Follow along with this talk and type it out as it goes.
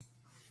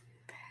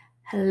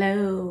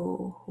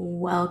Hello,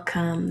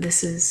 welcome.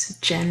 This is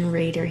Jen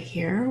Rader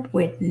here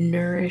with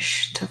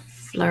Nourish to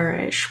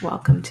Flourish.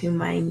 Welcome to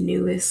my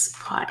newest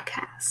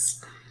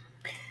podcast.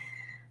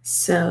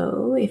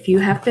 So, if you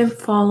have been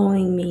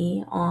following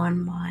me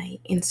on my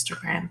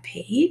Instagram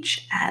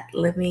page at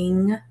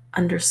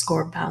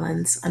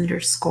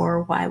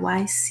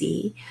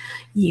living_balance_YYC,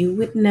 you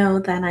would know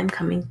that I'm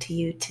coming to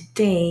you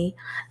today,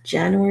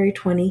 January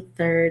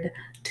 23rd,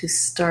 to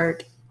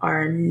start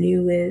our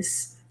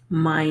newest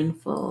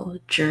Mindful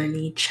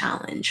Journey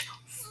Challenge.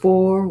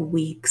 4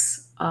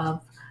 weeks of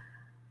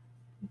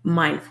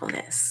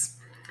mindfulness.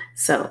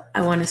 So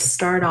I want to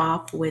start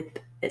off with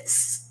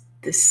this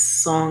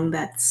song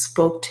that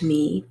spoke to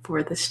me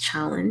for this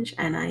challenge,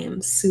 and I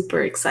am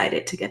super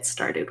excited to get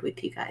started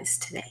with you guys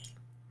today.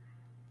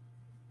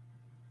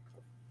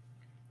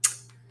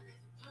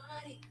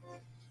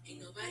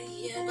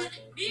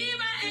 Me,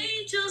 my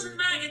angels, and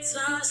my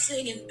guitar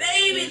singing,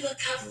 baby,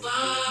 look how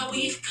far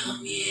we've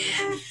come,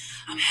 yeah.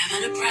 I'm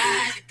having a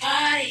private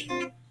party,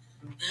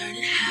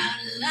 learning how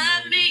to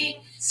love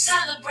me,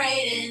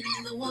 celebrating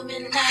the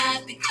woman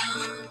I've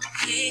become,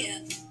 yeah.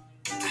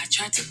 I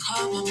tried to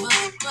call my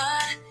mother,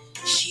 but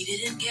she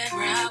didn't get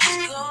where I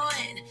was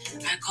going.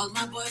 I called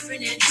my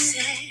boyfriend and he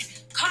said,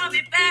 call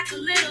me back a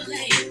little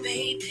later,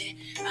 baby.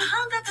 I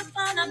hung up the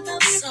phone, I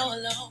felt so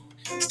alone.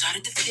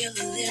 Started to feel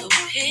a little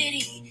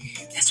pity.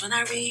 That's when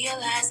I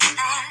realized that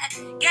I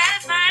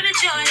gotta find the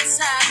joy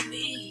inside of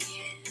me.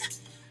 Yeah.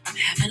 I'm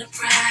having a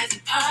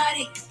private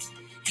party.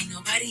 Ain't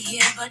nobody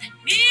here but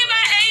me,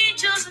 my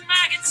angels, and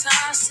my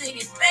guitar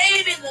singing,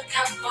 baby, look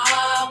how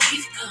far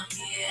we've come,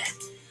 yeah.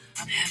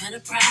 I'm having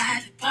a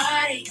private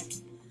party,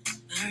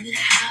 learning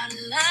how to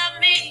love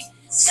me,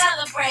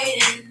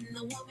 celebrating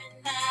the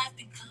woman I've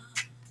become.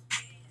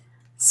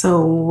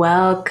 So,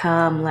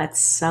 welcome. Let's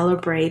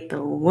celebrate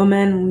the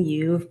woman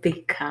you've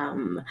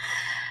become.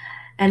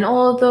 And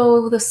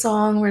although the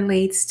song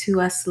relates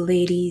to us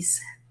ladies,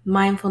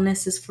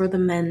 mindfulness is for the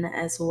men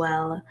as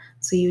well.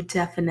 So, you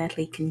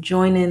definitely can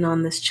join in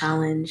on this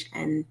challenge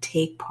and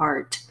take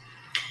part.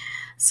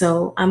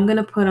 So I'm going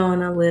to put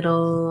on a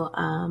little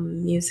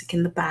music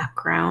in the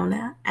background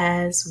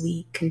as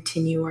we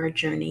continue our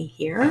journey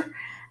here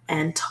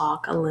and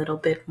talk a little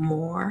bit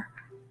more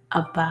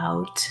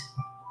about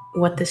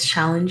what this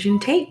challenge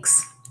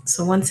takes.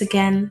 So once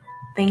again,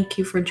 thank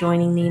you for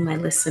joining me, my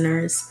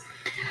listeners.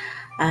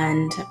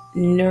 And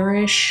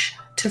Nourish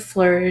to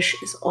Flourish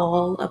is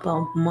all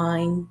about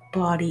mind,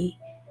 body,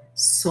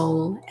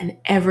 soul, and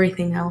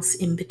everything else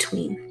in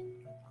between.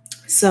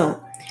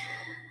 So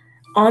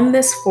on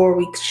this 4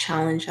 weeks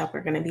challenge that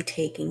we're going to be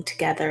taking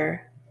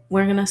together,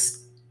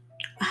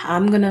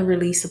 I'm going to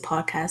release a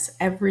podcast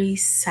every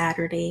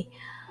Saturday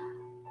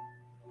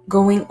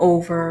going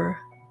over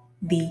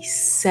the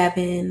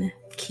 7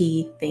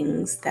 key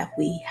things that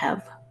we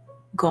have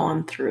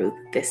gone through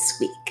this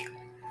week.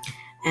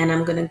 And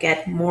I'm going to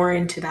get more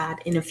into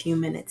that in a few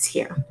minutes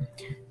here.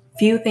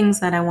 Few things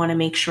that I want to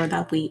make sure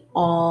that we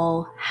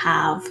all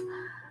have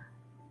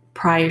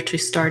prior to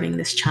starting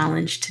this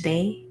challenge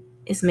today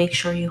is make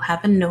sure you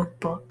have a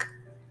notebook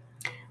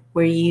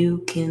where you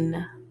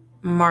can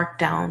mark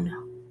down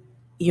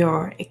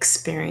your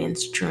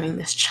experience during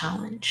this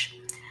challenge.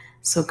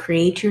 So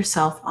create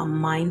yourself a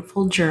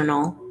mindful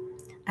journal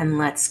and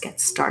let's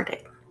get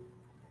started.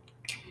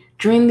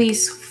 During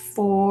these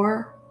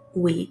 4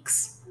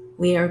 weeks,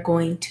 we are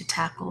going to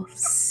tackle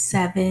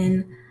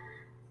 7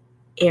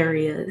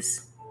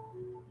 areas,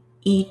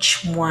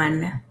 each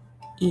one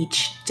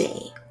each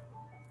day.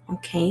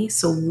 Okay,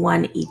 so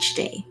 1 each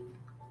day.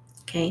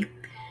 Okay,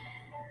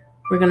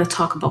 we're going to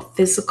talk about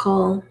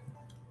physical,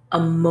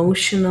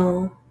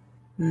 emotional,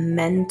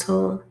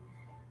 mental,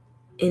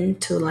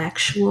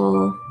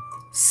 intellectual,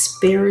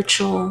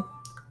 spiritual,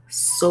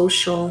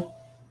 social,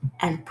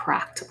 and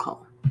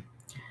practical.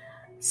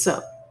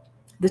 So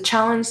the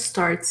challenge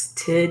starts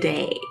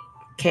today.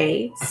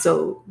 Okay,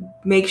 so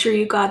make sure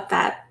you got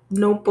that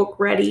notebook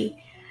ready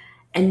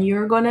and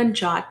you're going to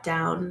jot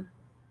down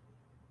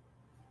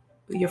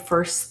your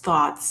first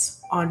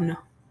thoughts on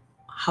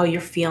how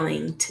you're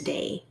feeling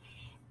today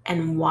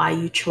and why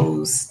you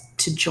chose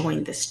to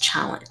join this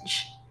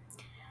challenge.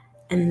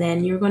 And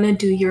then you're going to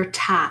do your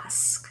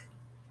task.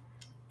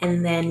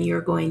 And then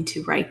you're going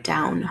to write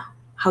down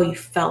how you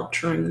felt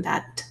during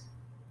that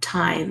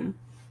time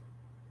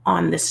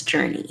on this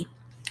journey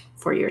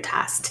for your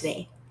task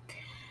today.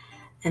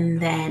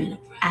 And then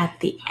at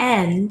the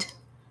end,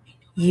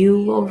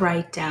 you will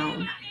write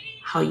down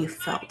how you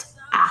felt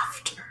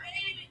after.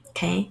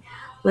 Okay?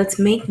 Let's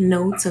make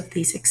notes of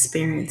these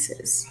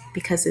experiences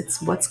because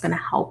it's what's going to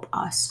help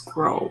us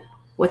grow,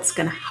 what's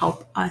going to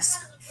help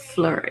us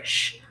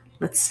flourish.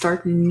 Let's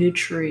start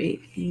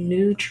nourishing.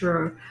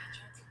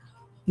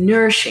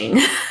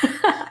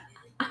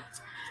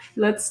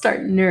 Let's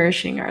start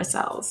nourishing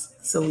ourselves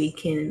so we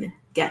can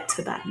get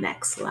to that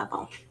next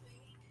level.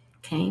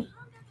 Okay?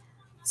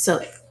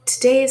 So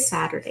today is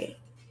Saturday.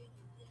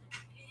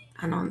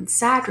 And on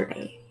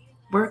Saturday,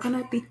 we're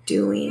going to be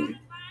doing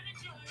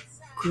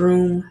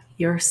Groom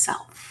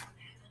Yourself.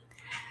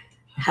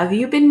 Have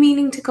you been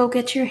meaning to go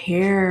get your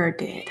hair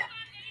did?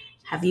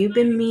 Have you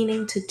been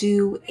meaning to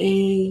do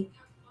a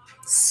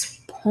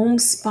home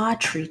spa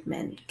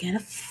treatment, get a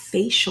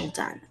facial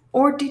done?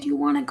 Or did you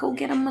want to go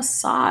get a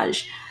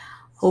massage?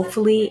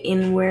 Hopefully,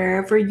 in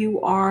wherever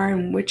you are,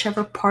 in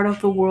whichever part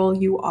of the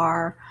world you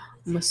are,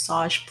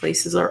 massage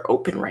places are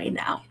open right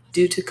now.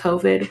 Due to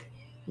COVID,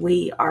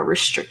 we are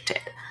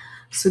restricted.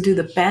 So do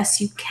the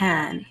best you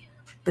can,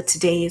 but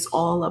today is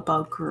all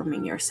about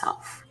grooming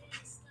yourself.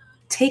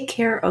 Take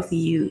care of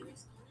you.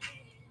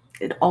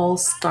 It all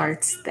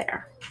starts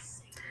there.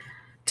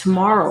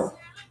 Tomorrow,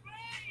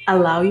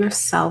 allow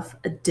yourself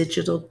a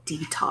digital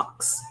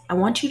detox. I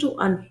want you to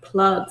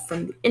unplug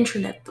from the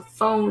internet, the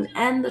phone,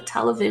 and the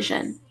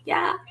television.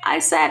 Yeah, I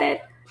said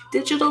it.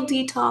 Digital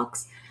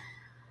detox.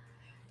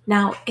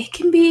 Now, it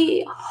can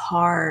be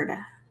hard,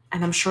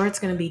 and I'm sure it's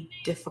going to be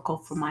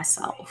difficult for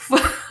myself.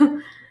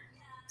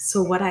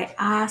 So, what I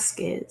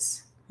ask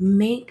is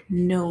make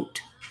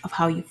note of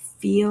how you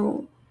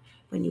feel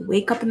when you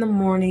wake up in the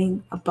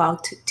morning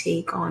about to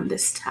take on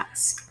this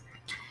task.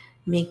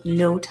 Make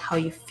note how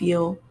you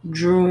feel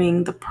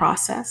during the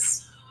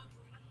process,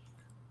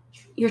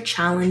 your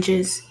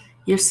challenges,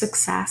 your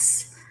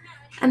success,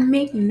 and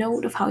make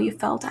note of how you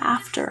felt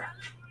after.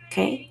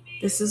 Okay?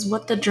 This is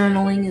what the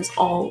journaling is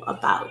all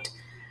about.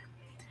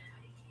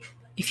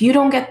 If you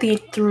don't get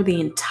through the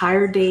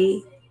entire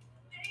day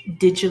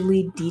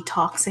digitally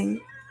detoxing,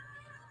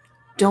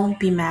 don't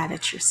be mad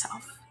at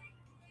yourself.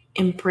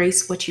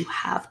 Embrace what you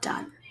have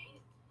done.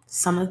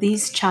 Some of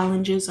these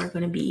challenges are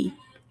going to be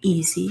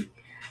easy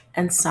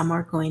and some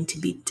are going to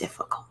be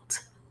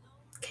difficult.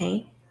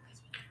 Okay?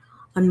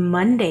 On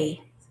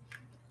Monday,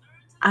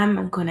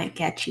 I'm going to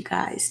get you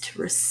guys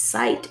to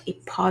recite a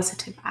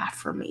positive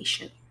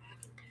affirmation,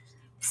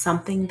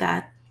 something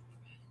that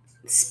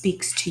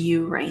speaks to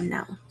you right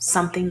now,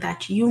 something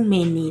that you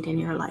may need in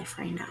your life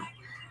right now.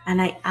 And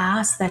I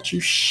ask that you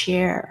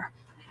share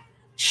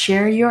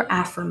your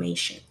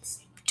affirmations.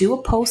 Do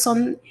a post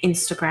on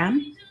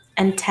Instagram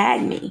and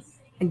tag me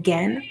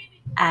again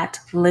at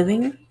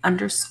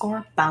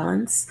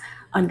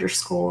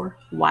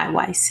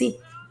living_balance_YYC.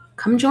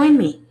 Come join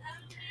me.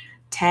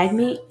 Tag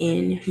me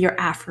in your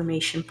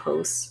affirmation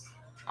posts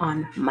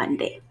on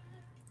Monday.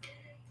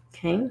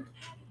 Okay.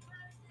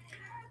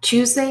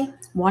 Tuesday,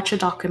 watch a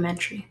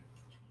documentary.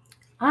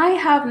 I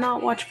have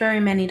not watched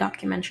very many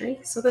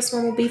documentaries, so this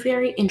one will be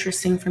very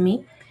interesting for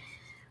me,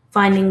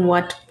 finding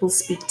what will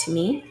speak to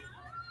me.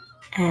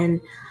 And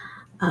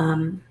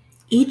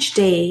each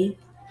day,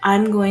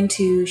 I'm going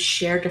to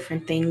share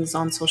different things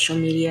on social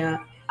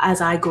media as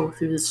I go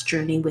through this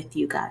journey with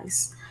you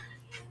guys.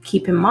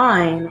 Keep in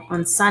mind,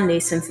 on Sunday,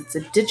 since it's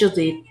a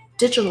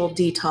digital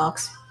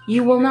detox,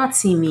 you will not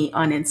see me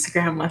on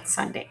Instagram on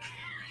Sunday.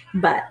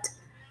 But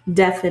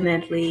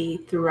definitely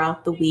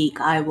throughout the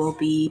week, I will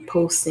be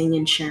posting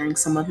and sharing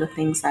some of the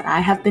things that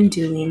I have been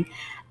doing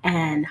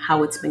and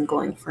how it's been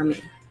going for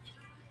me.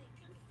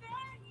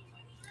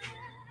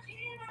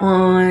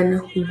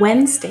 On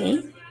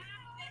Wednesday,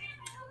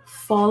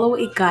 follow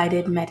a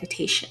guided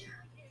meditation.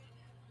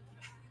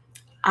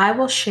 I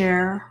will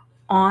share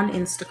on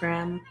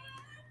Instagram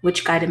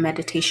which guided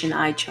meditation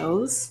I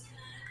chose.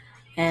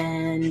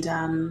 And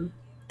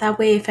that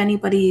way, if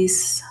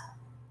anybody's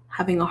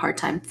having a hard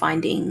time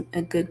finding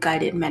a good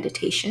guided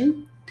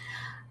meditation,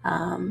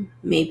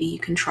 maybe you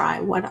can try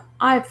what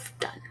I've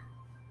done.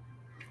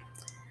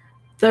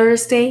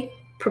 Thursday,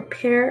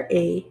 prepare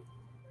a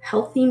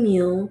healthy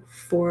meal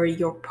for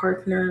your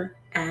partner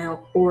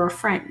or a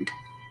friend.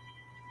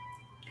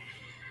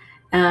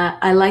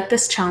 I like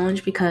this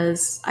challenge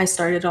because I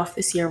started off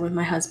this year with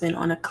my husband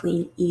on a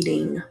clean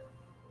eating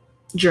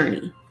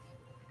journey.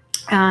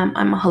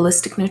 I'm a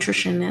holistic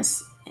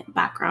nutritionist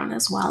background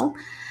as well.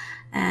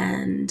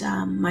 And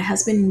my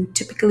husband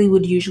typically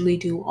would usually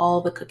do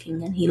all the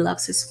cooking, and he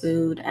loves his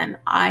food, and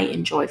I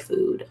enjoy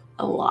food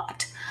a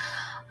lot.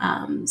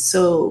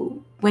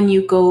 So when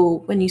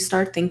you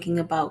start thinking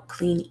about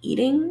clean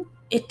eating,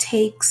 it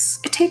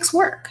takes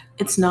work.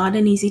 It's not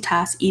an easy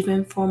task,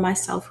 even for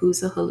myself,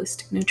 who's a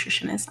holistic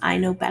nutritionist. I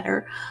know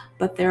better,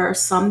 but there are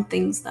some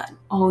things that,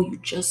 you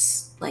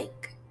just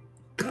like.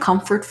 The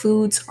comfort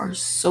foods are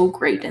so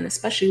great, and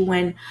especially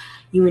when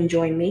you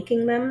enjoy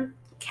making them,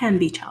 can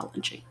be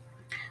challenging.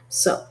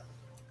 So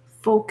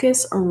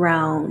focus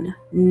around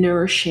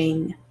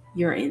nourishing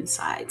your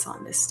insides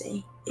on this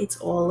day. It's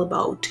all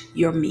about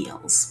your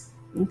meals,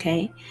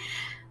 okay?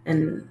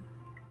 And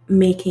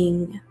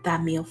making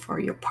that meal for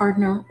your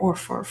partner or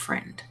for a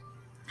friend.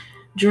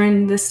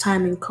 During this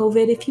time in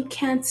COVID, if you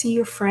can't see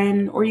your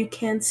friend or you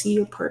can't see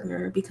your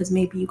partner because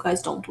maybe you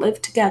guys don't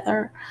live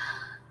together,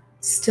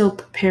 still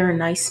prepare a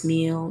nice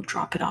meal,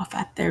 drop it off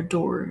at their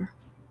door,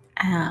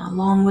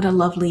 along with a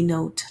lovely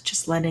note,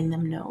 just letting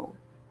them know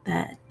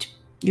that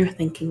you're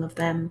thinking of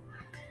them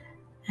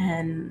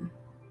and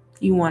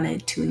you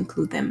wanted to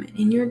include them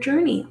in your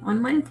journey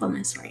on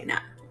mindfulness right now.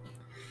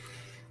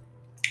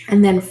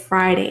 And then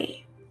Friday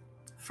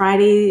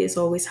is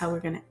always how we're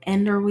going to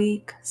end our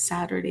week.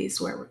 Saturday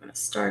is where we're going to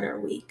start our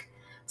week.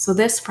 So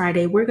this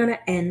Friday, we're going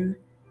to end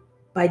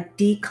by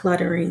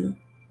decluttering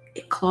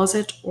a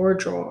closet or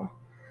drawer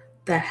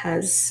that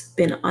has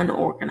been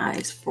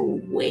unorganized for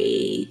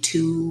way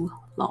too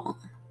long.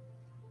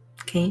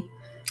 Okay.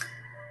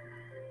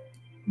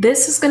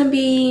 This is going to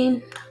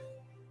be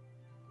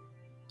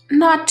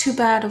not too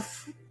bad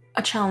of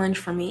a challenge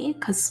for me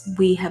because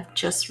we have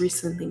just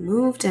recently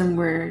moved and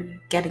we're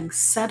getting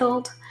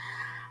settled.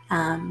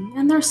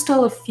 And there's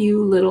still a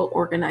few little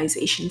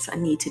organizations that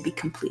need to be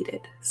completed.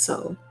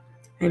 So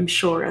I'm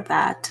sure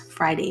that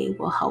Friday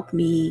will help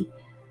me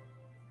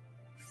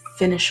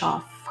finish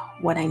off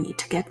what I need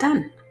to get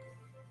done.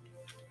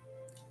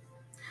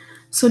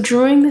 So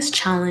during this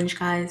challenge,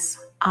 guys,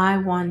 I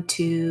want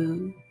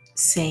to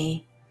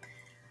say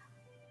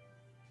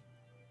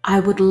I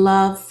would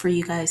love for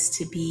you guys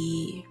to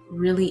be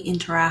really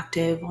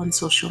interactive on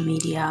social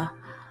media.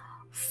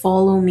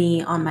 Follow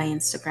me on my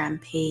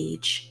Instagram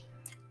page.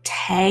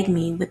 Tag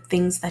me with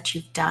things that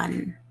you've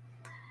done.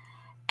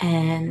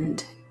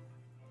 And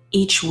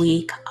each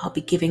week I'll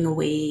be giving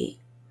away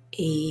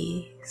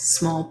a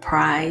small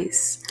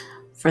prize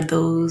for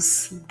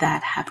those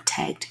that have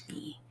tagged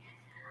me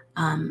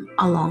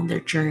along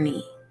their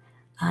journey.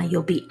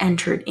 You'll be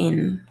entered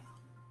in,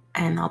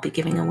 and I'll be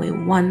giving away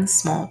one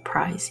small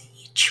prize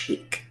each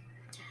week.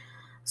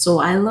 So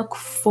I look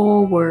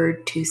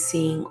forward to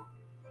seeing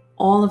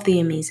all of the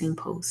amazing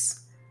posts.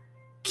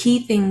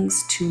 Key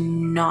things to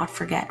not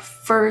forget.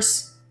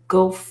 First,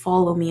 go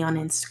follow me on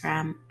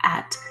Instagram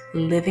at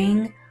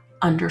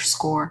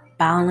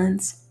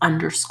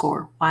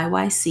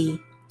living_balance_YYC.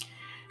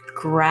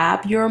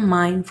 Grab your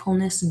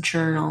mindfulness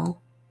journal.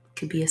 It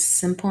could be a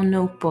simple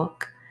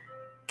notebook,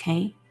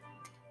 okay?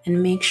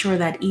 And make sure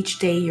that each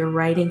day you're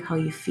writing how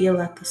you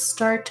feel at the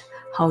start,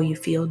 how you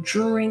feel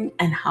during,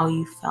 and how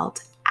you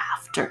felt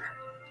after,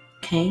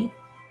 okay?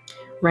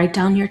 Write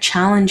down your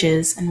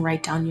challenges and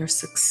write down your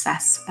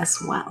success as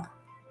well,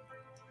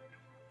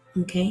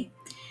 okay?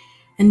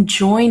 And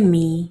join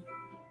me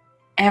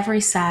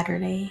every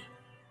Saturday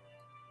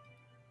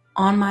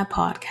on my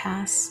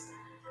podcast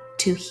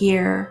to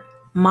hear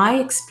my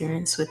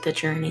experience with the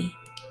journey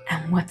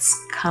and what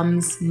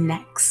comes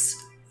next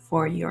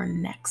for your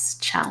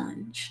next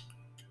challenge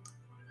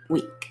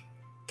week,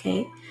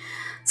 okay?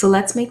 So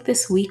let's make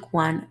this week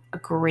 1 a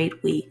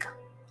great week.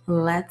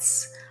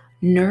 Let's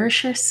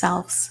nourish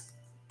ourselves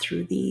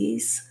through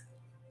these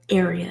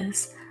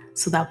areas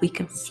so that we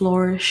can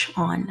flourish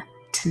on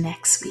to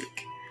next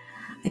week.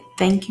 I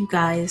thank you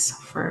guys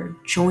for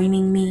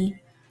joining me,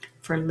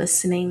 for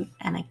listening,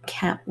 and I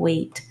can't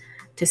wait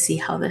to see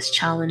how this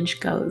challenge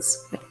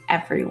goes with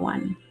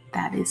everyone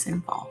that is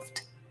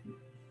involved.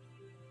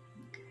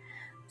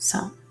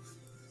 So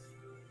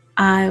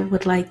I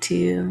would like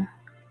to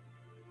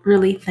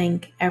really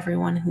thank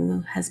everyone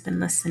who has been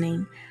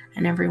listening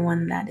and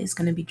everyone that is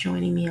going to be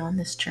joining me on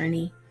this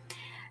journey.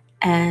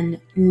 And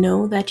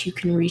know that you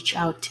can reach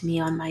out to me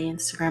on my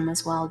Instagram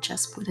as well.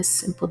 Just put a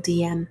simple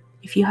DM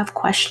if you have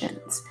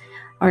questions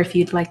or if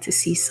you'd like to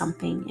see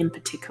something in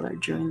particular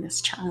during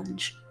this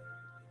challenge.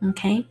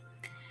 Okay?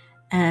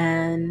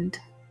 And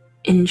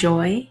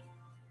enjoy.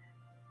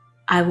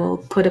 I will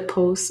put a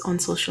post on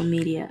social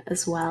media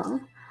as well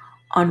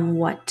on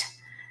what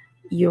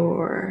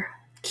your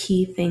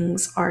key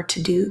things are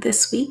to do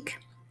this week.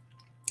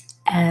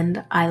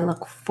 And I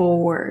look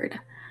forward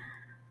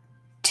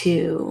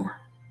to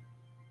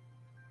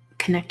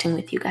connecting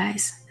with you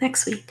guys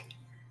next week.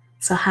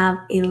 So have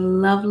a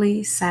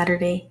lovely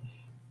Saturday.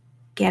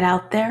 Get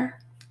out there.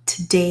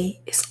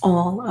 Today is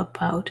all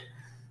about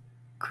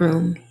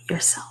groom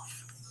yourself.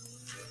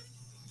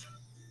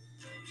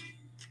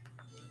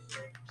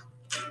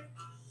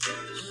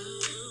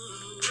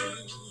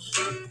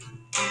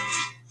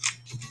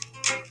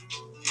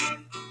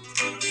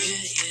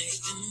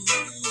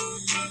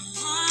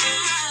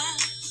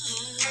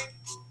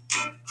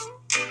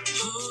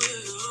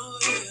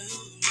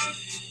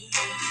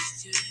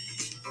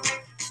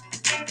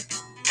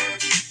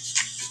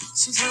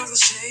 Sometimes I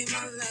shave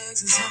my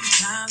legs and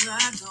sometimes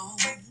I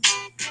don't.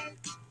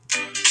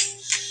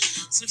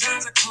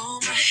 Sometimes I comb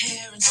my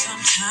hair and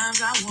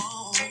sometimes I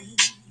won't.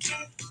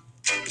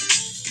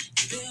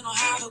 Depending on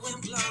how the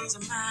wind blows, I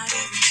might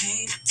even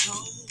paint my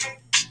toes.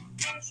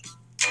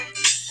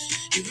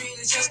 It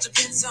really just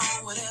depends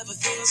on whatever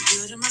feels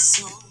good in my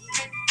soul.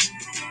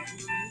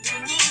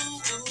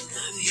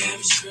 Not the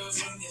average girl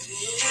from your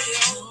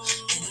video,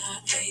 and I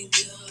ain't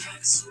built like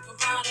a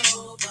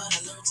supermodel, but I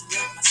learned to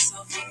love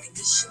myself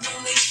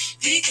unconditionally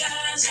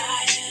because I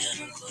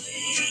am a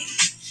queen.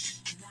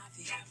 Not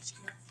the average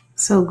girl.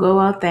 So go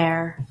out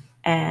there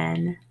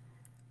and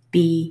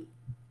be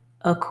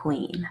a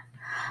queen.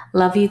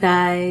 Love you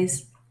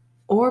guys,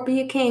 or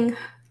be a king.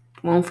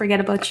 Won't forget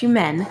about you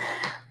men,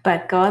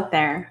 but go out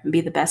there and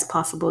be the best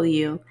possible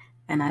you.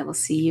 And I will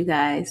see you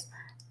guys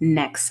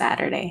next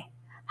Saturday.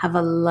 Have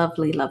a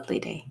lovely, lovely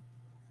day.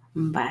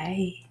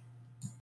 Bye.